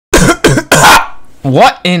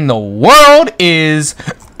What in the world is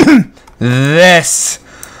this?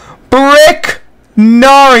 Brick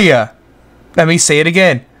Naria. Let me say it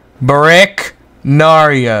again. Brick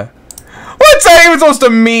Naria. What's that even supposed to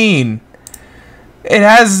mean? It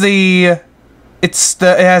has the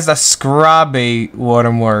Scrabble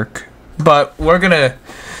watermark. But we're gonna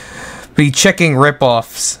be checking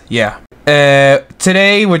ripoffs. Yeah.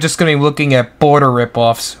 Today we're just gonna be looking at border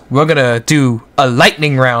ripoffs. We're gonna do a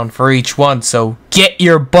lightning round for each one, so get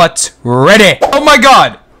your butts ready. Oh my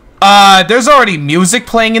god! There's already music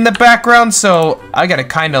playing in the background, so I gotta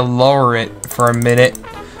kinda lower it for a minute.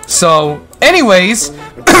 So, anyways,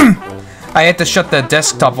 I had to shut the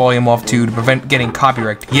desktop volume off to prevent getting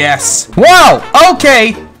copyright. Yes. Wow!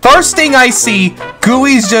 Okay! First thing I see,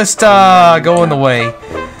 GUI's just, going away.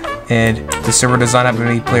 And the server does not have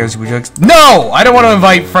any players. No! I don't want to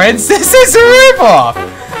invite friends. This is a ripoff!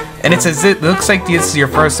 And it says it looks like this is your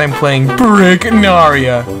first time playing Brick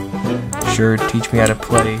Naria. Sure, teach me how to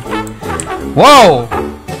play. Whoa!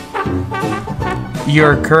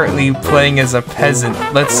 You're currently playing as a peasant.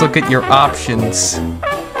 Let's look at your options.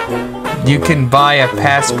 You can buy a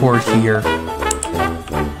passport here.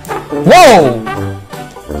 Whoa!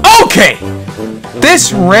 Okay!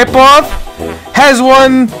 This ripoff has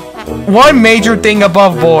one major thing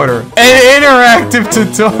above border. An interactive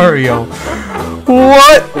tutorial.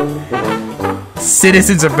 What?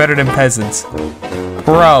 Citizens are better than peasants.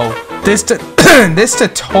 Bro, this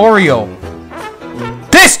tutorial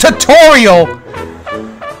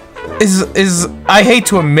is I hate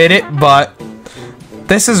to admit it, but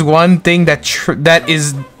this is one thing that's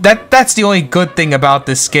the only good thing about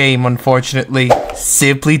this game, unfortunately.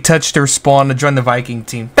 Simply touch their spawn to join the Viking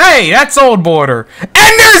team. Hey, that's old border.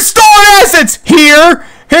 And there's stolen assets here,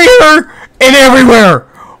 and everywhere.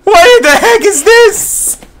 What the heck is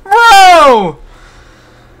this? Bro!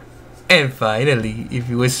 And finally, if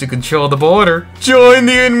you wish to control the border, join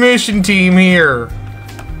the admission team here.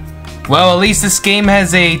 Well, at least this game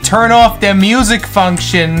has a turn off the music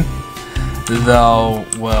function. Though,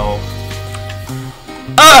 well...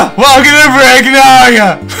 welcome to Brick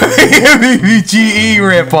Naria! PMEBGE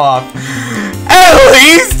ripoff! At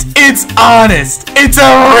least it's honest! It's a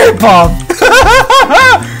ripoff!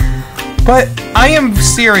 But I am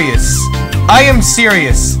serious.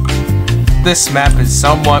 This map is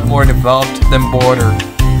somewhat more developed than Border.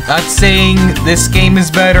 Not saying this game is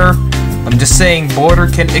better. I'm just saying Border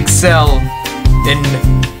can excel in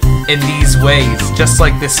these ways, just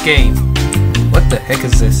like this game. What the heck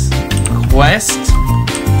is this? Quest?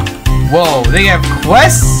 Whoa, they have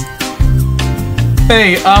quests?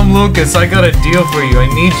 Hey, I'm Lucas. I got a deal for you. I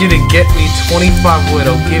need you to get me 25 wood.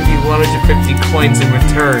 I'll give you 150 coins in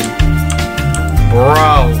return.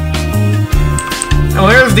 Bro. Oh,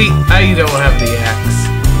 there's the... I don't have the axe.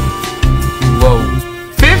 Whoa.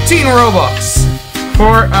 15 Robux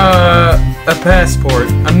for a passport.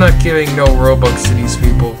 I'm not giving no Robux to these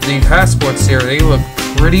people. The passports here, they look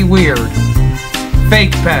pretty weird.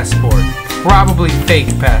 Fake passport. Probably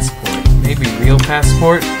fake passport. Maybe real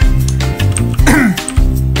passport?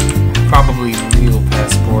 Probably real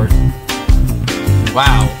passport.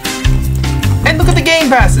 Wow. And look at the game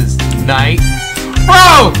passes. Night.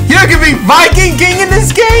 Bro! You can be Viking King in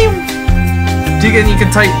this game? You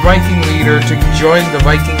can type Viking Leader to join the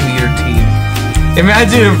Viking Leader team.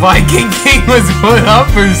 Imagine if Viking King was put up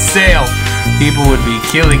for sale. People would be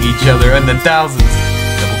killing each other in the thousands.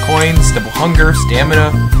 Double coins, double hunger,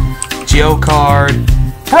 stamina, jail card.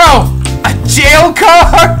 Bro! A jail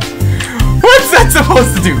card? What's that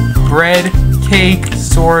supposed to do? Bread, cake,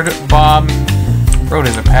 sword, bomb. Bro,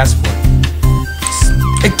 there's a passport.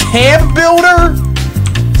 A camp builder?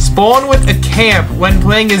 Spawn with a camp when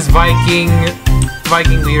playing as Viking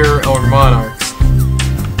Leader or Monarchs.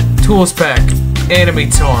 Tools pack. Enemy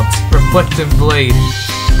taunt. Reflective blade.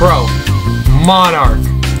 Bro. Monarch.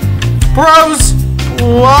 Bros!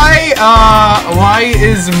 Why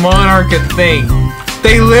is Monarch a thing?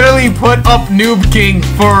 They literally put up Noob King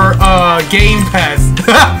for Game Pass.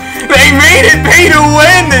 They made it pay to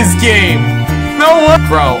win this game. No what?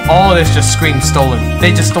 Bro, all of this just screams stolen.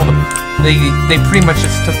 They just stole them. They pretty much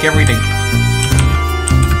just took everything.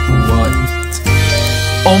 What?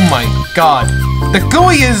 Oh my god. The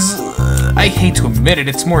GUI is I hate to admit it,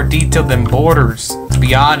 it's more detailed than Borders, to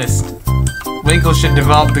be honest. Winkle should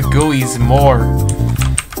develop the GUIs more.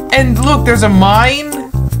 And look, there's a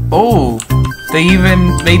mine. Oh, they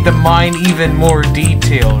even made the mine even more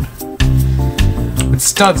detailed. With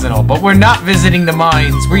studs and all, but we're not visiting the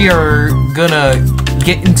mines. We are gonna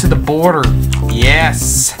get into the border.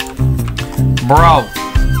 Yes. Bro,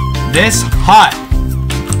 this hut.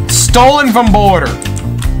 Stolen from border.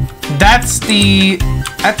 that's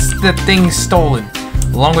the thing stolen,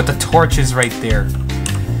 along with the torches right there.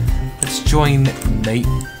 Let's join night.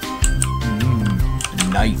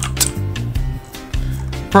 Night.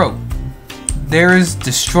 Bro, there's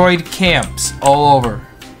destroyed camps all over.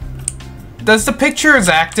 Does the pictures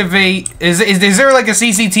activate? Is there like a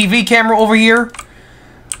CCTV camera over here?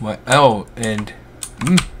 What? Oh, and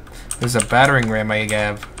there's a battering ram I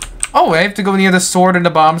have. Oh, I have to go near the sword and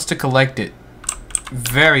the bombs to collect it.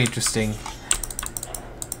 Very interesting.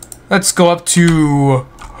 Let's go up to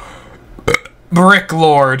Brick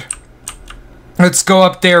Lord. Let's go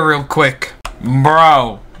up there real quick.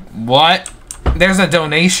 Bro, what? There's a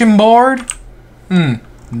donation board?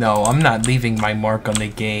 No, I'm not leaving my mark on the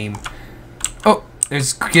game. Oh,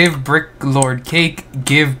 there's give Brick Lord cake,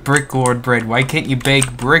 give Brick Lord bread. Why can't you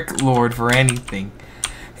beg Brick Lord for anything?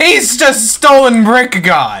 He's just stolen Brick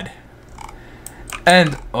God.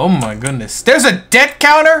 And, oh my goodness, there's a debt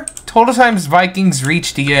counter? Total times Vikings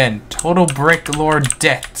reach the end. Total Brick Lord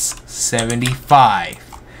debts, 75.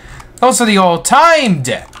 Those are the all-time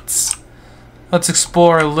debts. Let's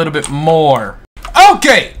explore a little bit more.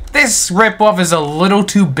 Okay, this ripoff is a little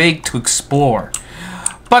too big to explore.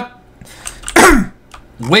 But,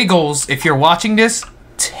 Wiggles, if you're watching this,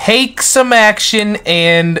 take some action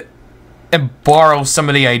and borrow some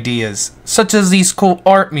of the ideas. Such as these cool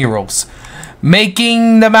art murals.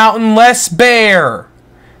 Making the mountain less bare.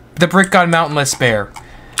 The Brick God mountain less bare.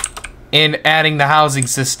 And adding the housing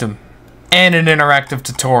system. And an interactive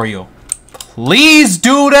tutorial. Please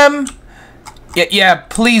do them. Yeah,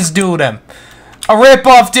 please do them. A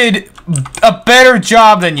ripoff did a better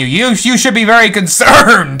job than you. You should be very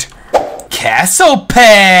concerned. Castle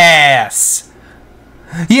Pass.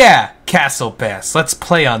 Yeah, Castle Pass. Let's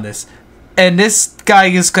play on this. And this guy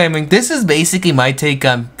is claiming, this is basically my take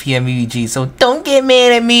on PMEBGE, so don't get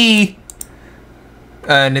mad at me.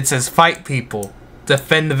 And it says, fight people.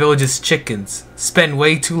 Defend the village's chickens. Spend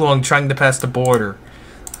way too long trying to pass the border.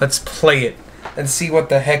 Let's play it and see what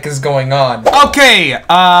the heck is going on. Okay,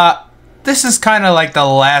 this is kind of like the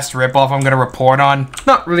last ripoff I'm going to report on.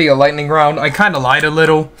 Not really a lightning round. I kind of lied a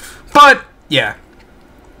little. But, yeah.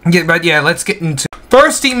 But yeah, let's get into...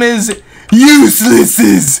 First team is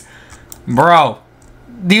Uselesses. Bro,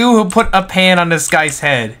 you put a pan on this guy's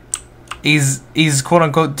head. He's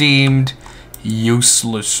quote-unquote deemed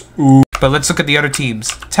useless. Ooh. But let's look at the other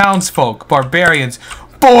teams. Townsfolk, Barbarians,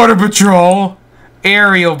 Border Patrol,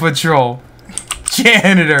 Aerial Patrol,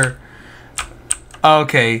 Janitor.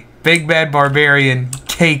 Okay, Big Bad Barbarian,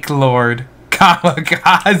 Cake Lord,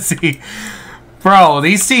 Kamikaze. Bro,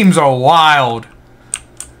 these teams are wild.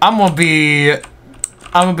 I'm gonna be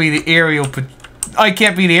the Aerial Patrol. I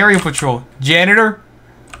can't be the Aerial Patrol. Janitor?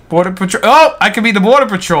 Border Patrol. Oh, I can be the Border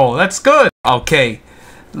Patrol. That's good. Okay,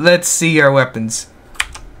 let's see our weapons.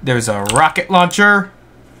 There's a rocket launcher,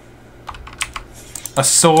 a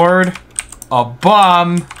sword, a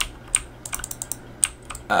bomb,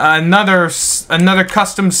 another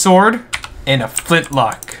custom sword, and a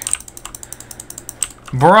flintlock.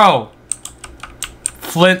 Bro,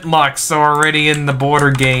 flintlocks are already in the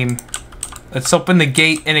border game. Let's open the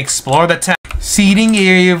gate and explore the town. Seating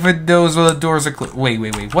area for those where the doors are closed.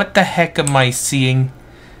 Wait. What the heck am I seeing?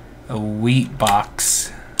 A wheat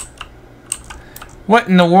box. What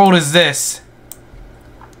in the world is this?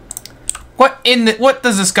 What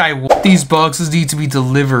does this guy want? These boxes need to be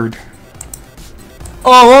delivered.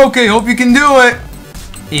 Oh, okay. Hope you can do it.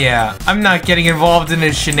 Yeah, I'm not getting involved in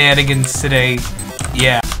his shenanigans today.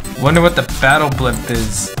 Yeah. Wonder what the battle blimp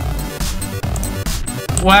is.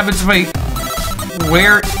 What happens if I...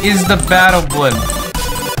 Where is the battle blimp?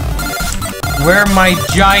 Where my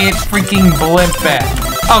giant freaking blimp at?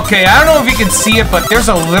 Okay, I don't know if you can see it, but there's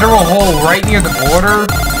a literal hole right near the border.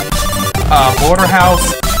 Border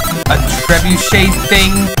house. A trebuchet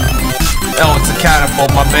thing. Oh, it's a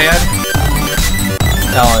catapult, my bad.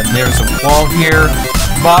 Oh, and there's a wall here.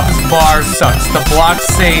 Bob's Bar sucks. The block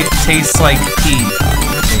save tastes like pee.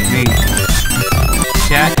 Maybe.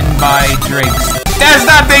 Chat and buy drinks. There's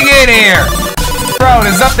nothing in here! Bro,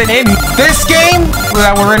 there's nothing in this game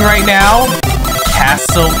that we're in right now.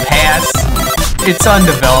 Castle Pass. It's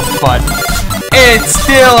undeveloped, but it's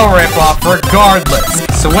still a ripoff regardless.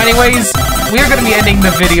 So anyways, we're going to be ending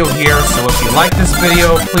the video here. So if you like this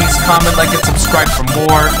video, please comment, like, and subscribe for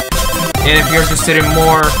more. And if you're interested in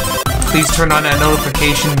more, please turn on that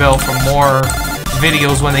notification bell for more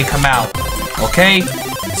videos when they come out. Okay?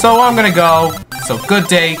 So I'm going to go. So good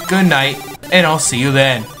day, good night, and I'll see you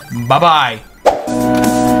then. Bye-bye.